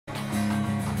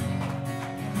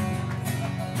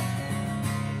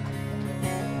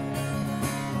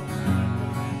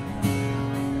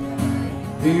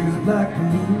Baby's black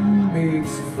balloon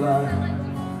makes it fly.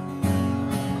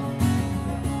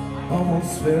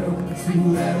 Almost fell into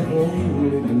that hole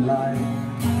in the light.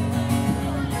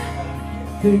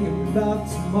 Thinking about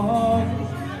tomorrow,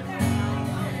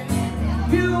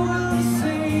 you will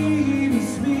save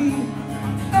us me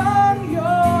on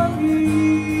your knees.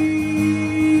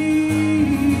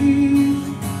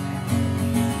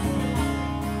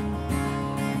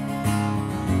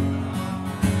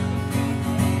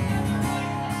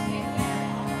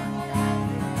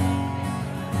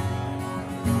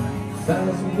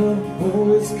 Thousands of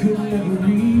boys could never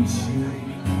reach you.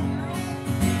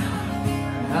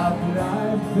 How could I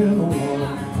have been the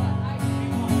one?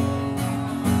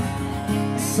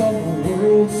 I saw the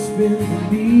world spin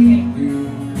beneath you,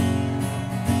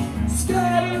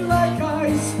 scattered like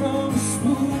ice from a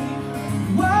spoon.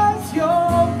 Was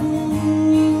your moon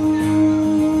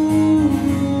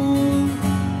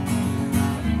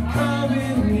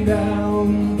coming down?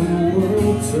 The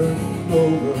world turned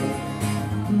over.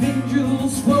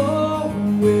 Angels fall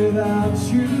without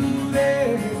you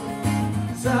there.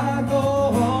 As I go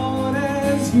on,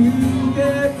 as you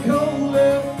get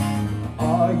colder,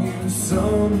 are you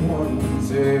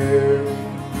someone's heir?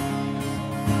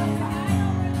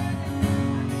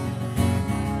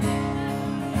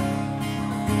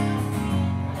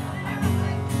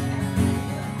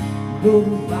 Know the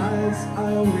lies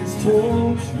I always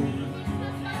told you,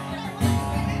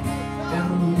 and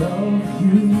the love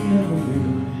you never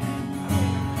knew.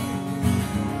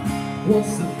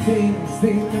 What's the things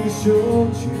they never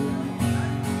showed you?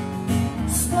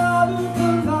 Swallow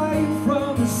the light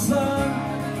from the sun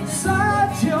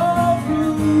inside your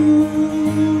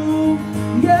room.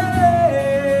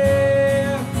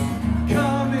 Yeah,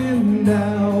 coming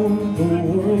down, the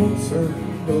world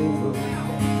turned over.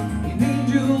 And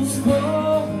angels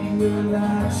fall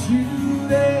without you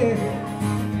there.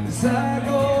 As I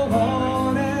go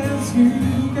on, as you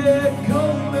get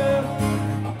colder,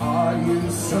 are you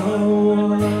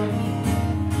someone?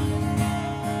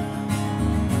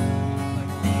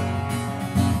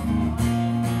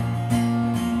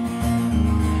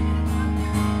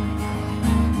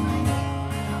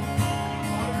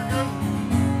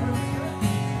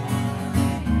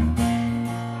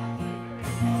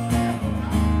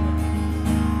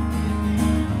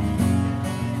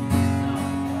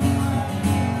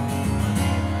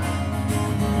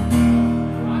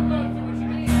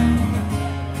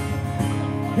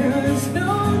 There's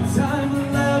no time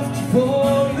left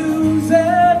for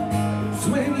losing. It's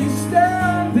when you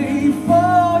stand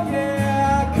before,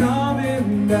 yeah,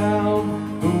 coming down,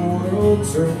 the world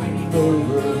turning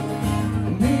over,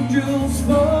 and angels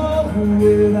fall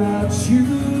without you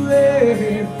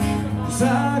there. As I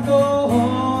go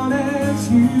on, as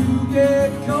you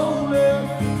get colder,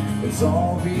 it's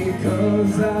all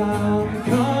because I'm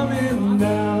coming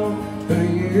down, the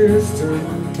years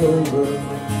turned over.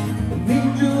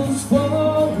 Angels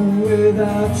fall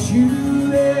without you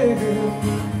there.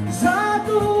 As I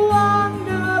go on,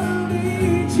 gotta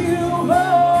lead you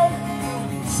home.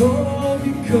 It's all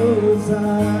because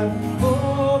I've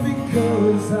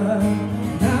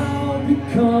now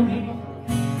become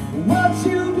what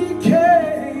you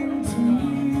became to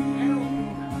me.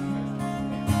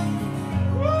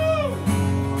 Woo!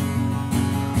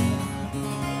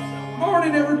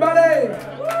 Morning, everybody.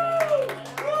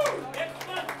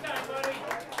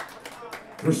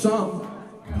 For some,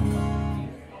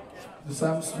 this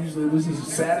is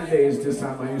Saturdays. This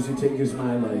time I usually take as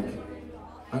my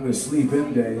I'm gonna sleep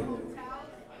in day,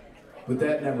 but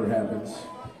that never happens.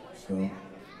 So,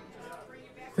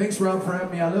 thanks Rob for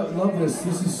having me. I love this.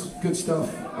 This is good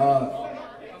stuff.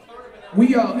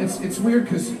 It's weird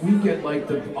because we get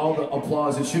all the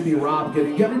applause. It should be Rob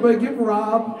getting. Everybody give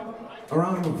Rob a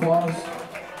round of applause.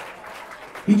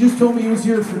 He just told me he was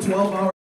here for 12 hours.